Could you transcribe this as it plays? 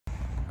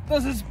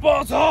This is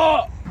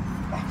Sparta!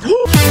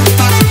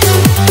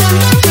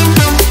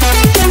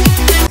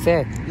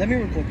 Sir. Let me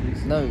record,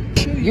 please. No.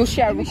 You'll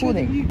share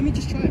recording. Let me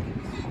just try it.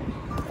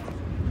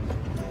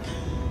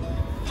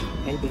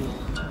 Hey, baby.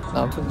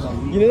 No, I'm talking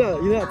about you. You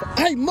know that.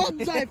 Hey, mom,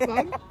 die,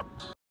 fam!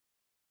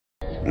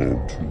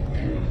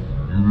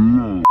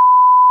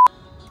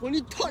 When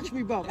you touch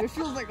me, bruv, it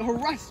feels like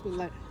harassment,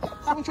 like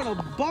someone trying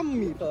to bum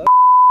me, bruv.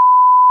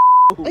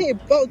 I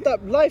ain't about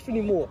that life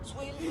anymore.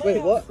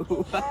 Wait, what?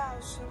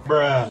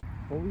 Bruh.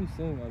 What were you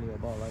saying earlier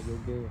about, like, you're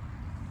gay?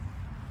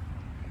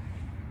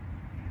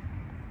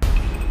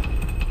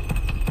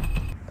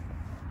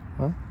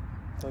 Huh?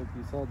 Like,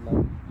 you said,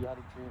 like, you had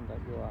a dream that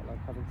you were,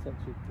 like, having sex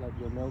with, like,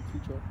 your male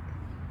teacher.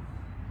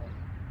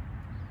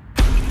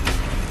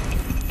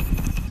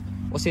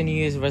 What's your New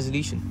Year's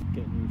resolution?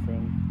 Get a new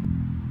friend.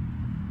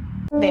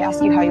 They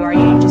ask you how you are,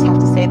 you just have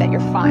to say that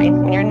you're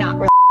fine when you're not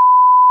really.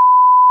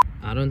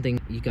 I don't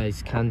think you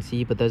guys can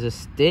see, but there's a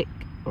stick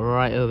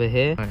right over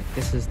here. Alright,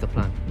 this is the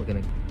plan. We're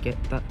gonna get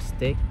that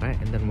stick, right,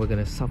 and then we're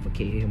gonna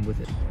suffocate him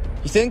with it.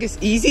 You think it's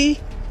easy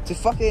to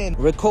fucking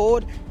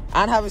record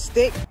and have a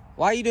stick?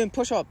 Why are you doing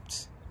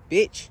push-ups,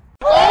 bitch?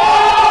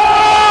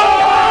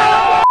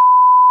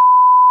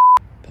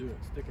 Do it,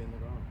 stick it in the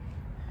ground.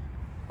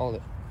 Hold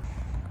it.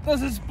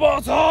 This is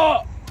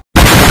Sparta!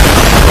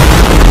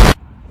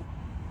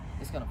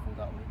 It's gonna fall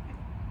that way.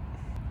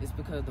 It's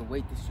because of the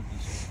weight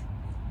distribution.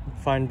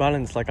 Find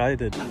balance like I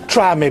did.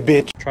 Try me,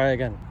 bitch. Try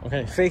again.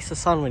 Okay, face the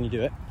sun when you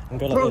do it. And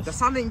go like Bro, this. the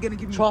sun ain't gonna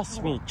give me...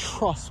 Trust me,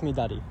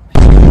 daddy.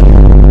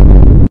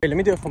 Wait, let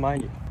me do it from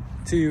behind you.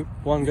 2,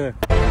 1, go.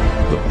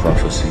 The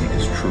prophecy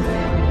is true.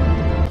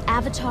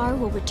 Avatar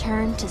will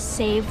return to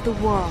save the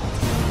world.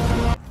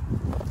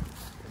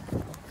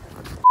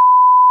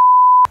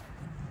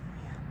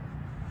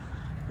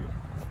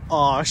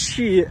 Aw,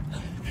 shit.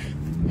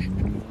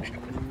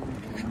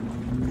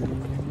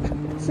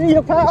 See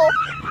you, pal.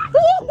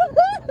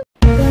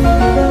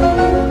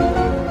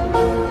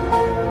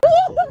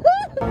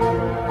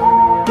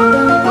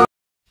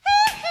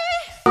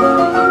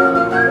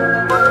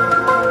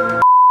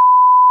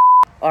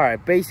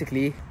 Alright,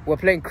 basically, we're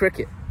playing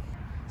cricket.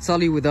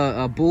 Sully with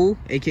a ball,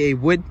 aka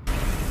wood.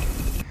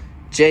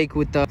 Jake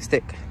with the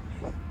stick.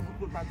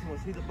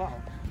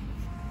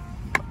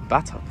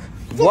 Batter?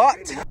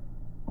 What?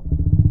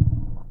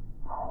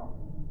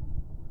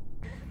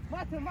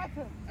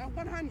 Matter.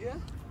 One hand, yeah?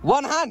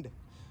 One hand?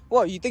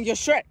 What, you think you're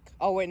Shrek?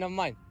 Oh wait, never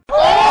mind.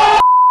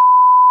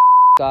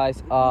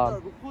 Guys,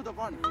 oh,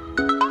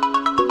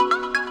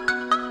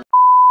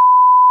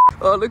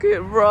 look at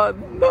him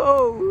run,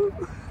 no!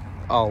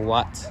 Oh,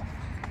 what?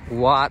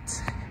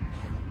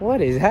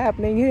 What is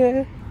happening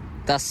here?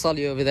 That's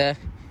Sully over there.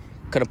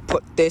 Gonna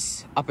put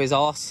this up his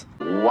arse.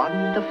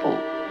 Wonderful.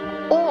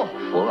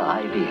 Awful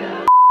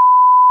idea.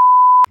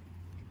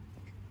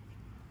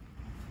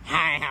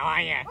 Hi, how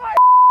are you?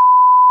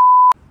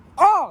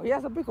 Oh, he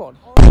has a big one.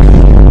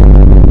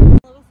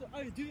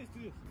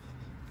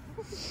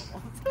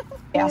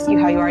 They ask you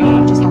how you are,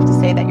 you just have to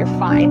say that you're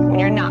fine when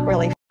you're not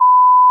really.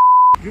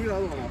 Give me the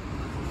other one.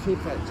 Full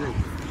fight, Jake.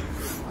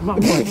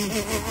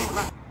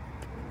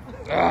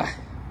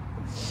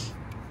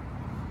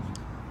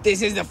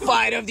 This is the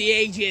fight of the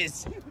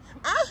ages.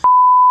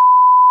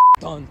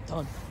 Dun.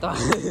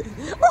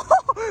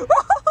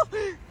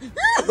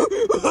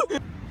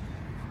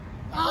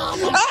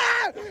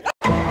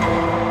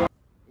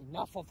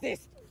 Enough of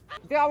this.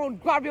 You think I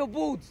won't grab your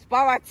balls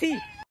by my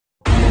teeth?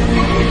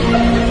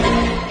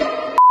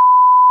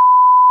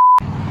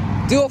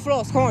 Do a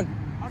floss, come on.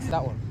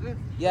 That one.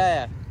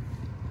 Yeah.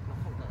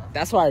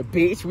 That's right,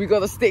 bitch. We got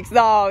the sticks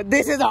now.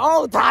 This is the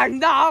whole time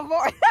now,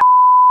 boy.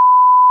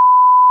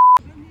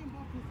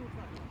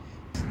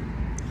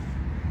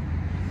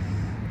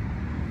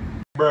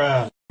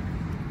 Bruh.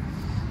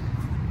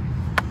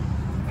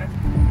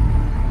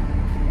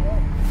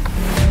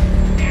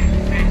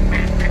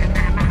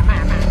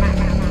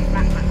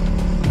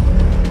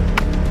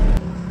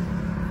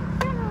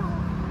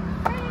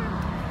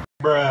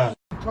 Bruh.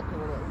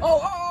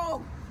 Oh.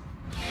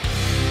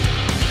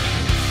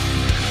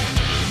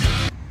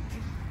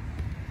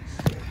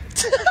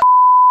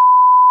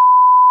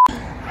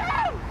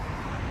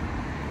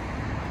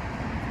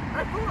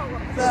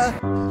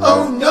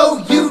 Oh no,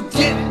 you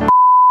didn't.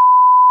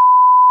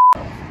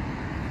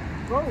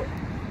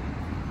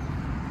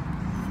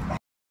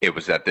 It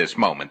was at this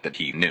moment that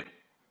he knew.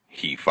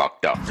 He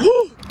fucked up.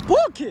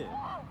 Pocket!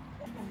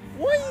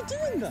 Why are you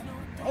doing that?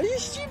 Are you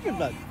stupid,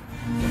 man?